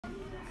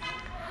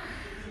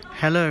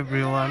Hello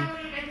everyone,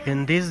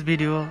 in this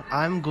video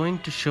I'm going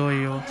to show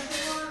you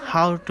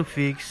how to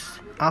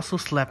fix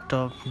Asus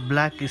laptop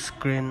black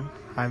screen,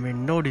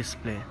 no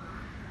display.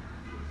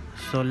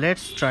 So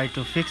let's try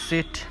to fix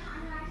it.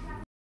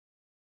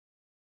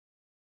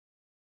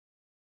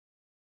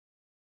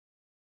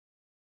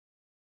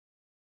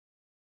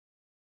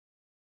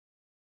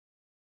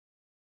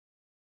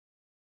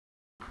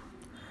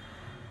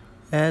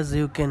 As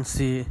you can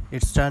see,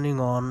 it's turning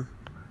on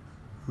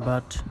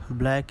but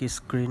black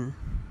screen,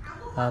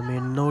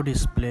 no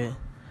display.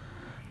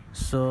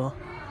 So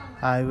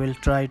I will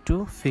try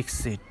to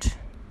fix it.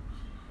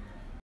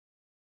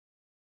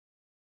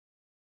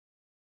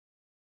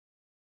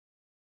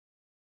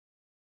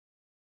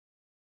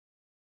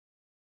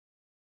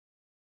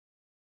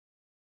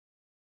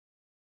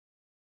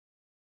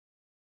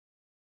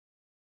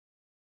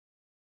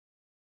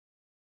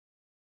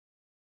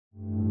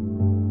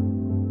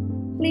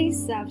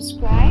 Please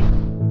subscribe.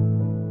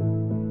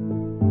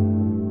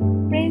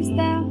 Press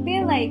the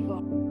bell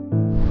icon.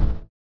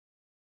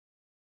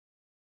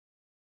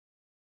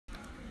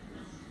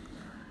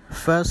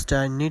 First,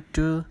 I need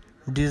to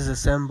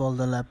disassemble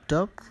the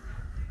laptop.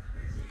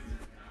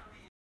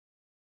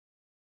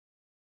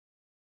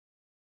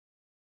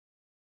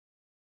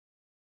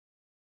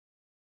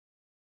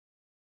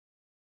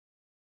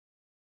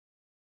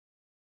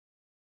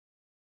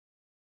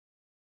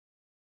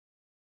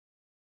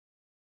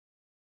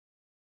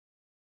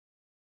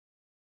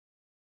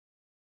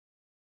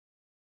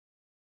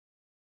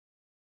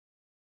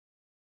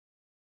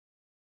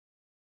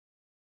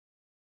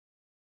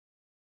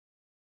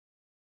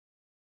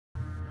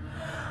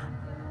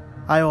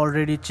 I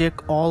already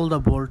check all the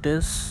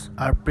voltages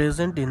are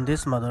present in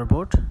this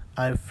motherboard.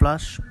 I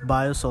flash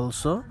BIOS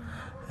also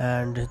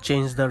and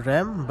change the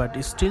RAM,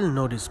 but still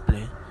no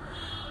display.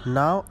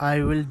 Now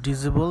I will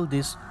disable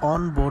this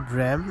onboard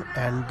RAM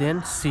and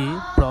then see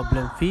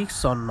problem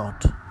fixed or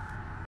not.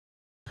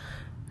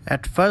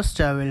 At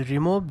first I will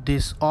remove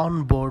this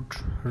onboard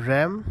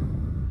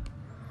RAM.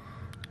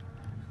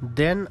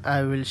 Then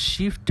I will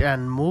shift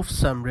and move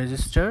some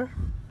register.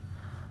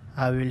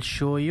 I will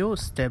show you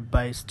step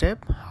by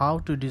step how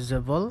to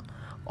disable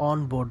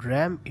onboard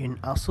RAM in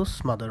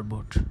Asus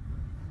motherboard.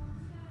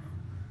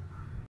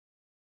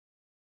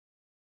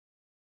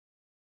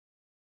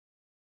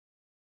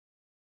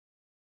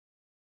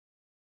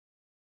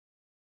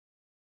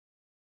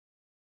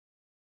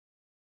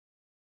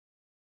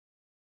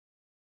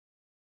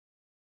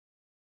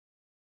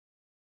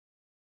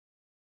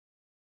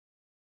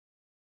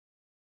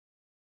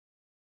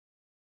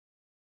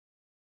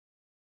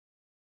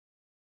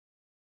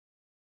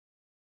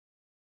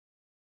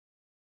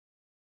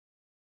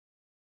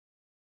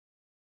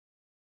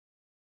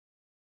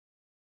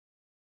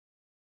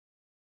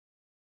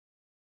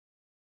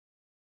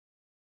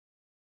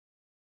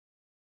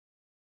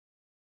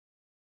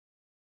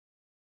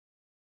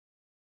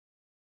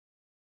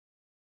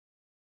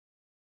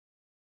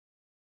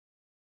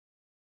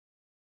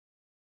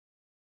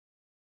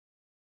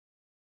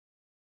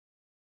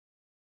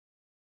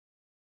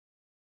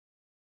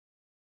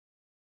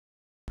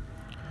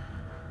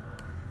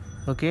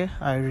 Okay,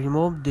 I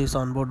removed this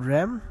onboard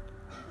RAM.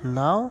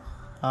 Now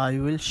I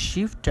will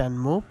shift and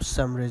move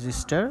some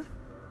register.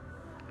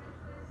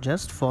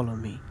 Just follow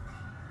me.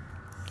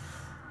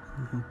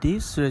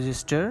 This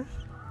register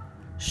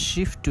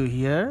shift to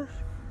here.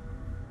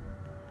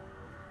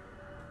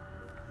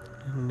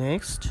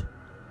 Next,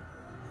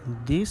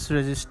 this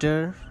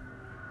register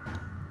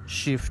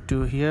shift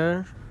to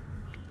here,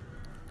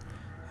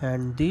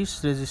 and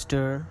this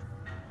register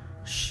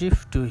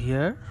shift to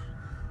here.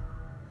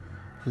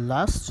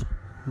 Last,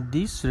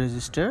 this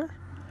register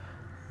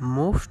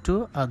move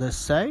to other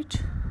side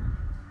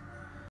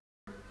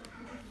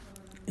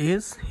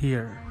is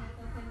here.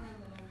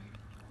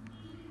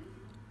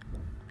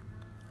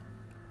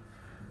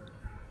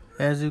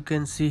 As you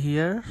can see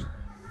here,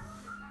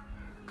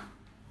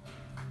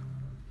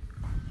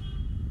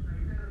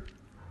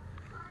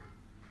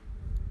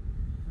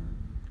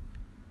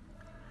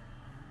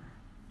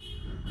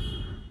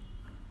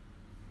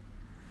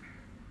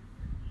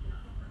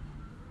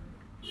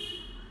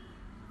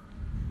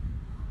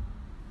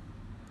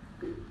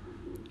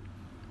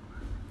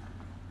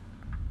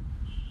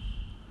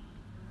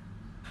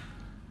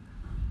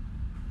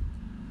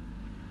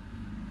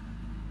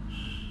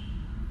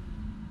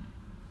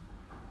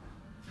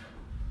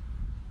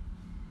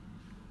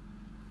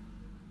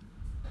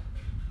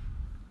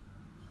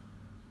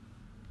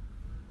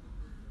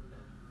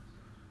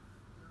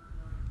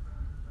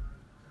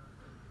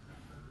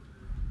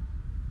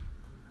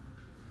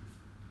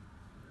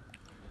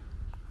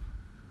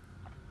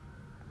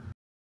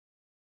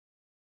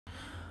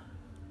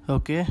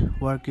 okay,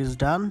 work is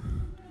done.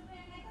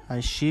 I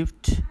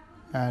shift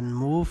and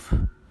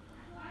move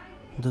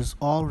this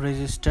all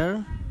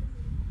register.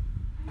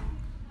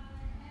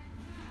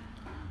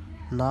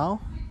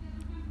 Now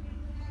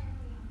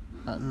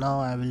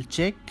I will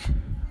check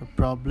the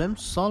problem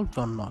solved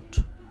or not.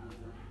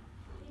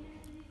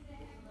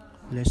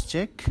 Let's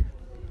check.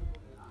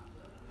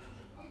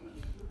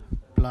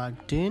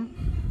 plugged in.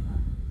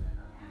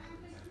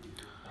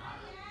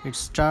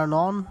 It's turned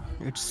on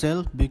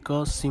itself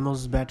because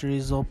CMOS battery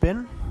is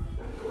open.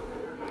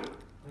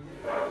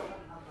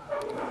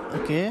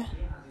 Okay,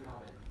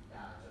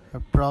 the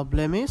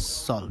problem is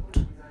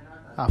solved.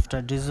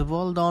 After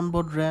disable the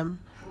onboard RAM,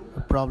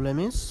 the problem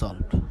is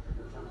solved.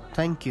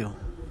 Thank you.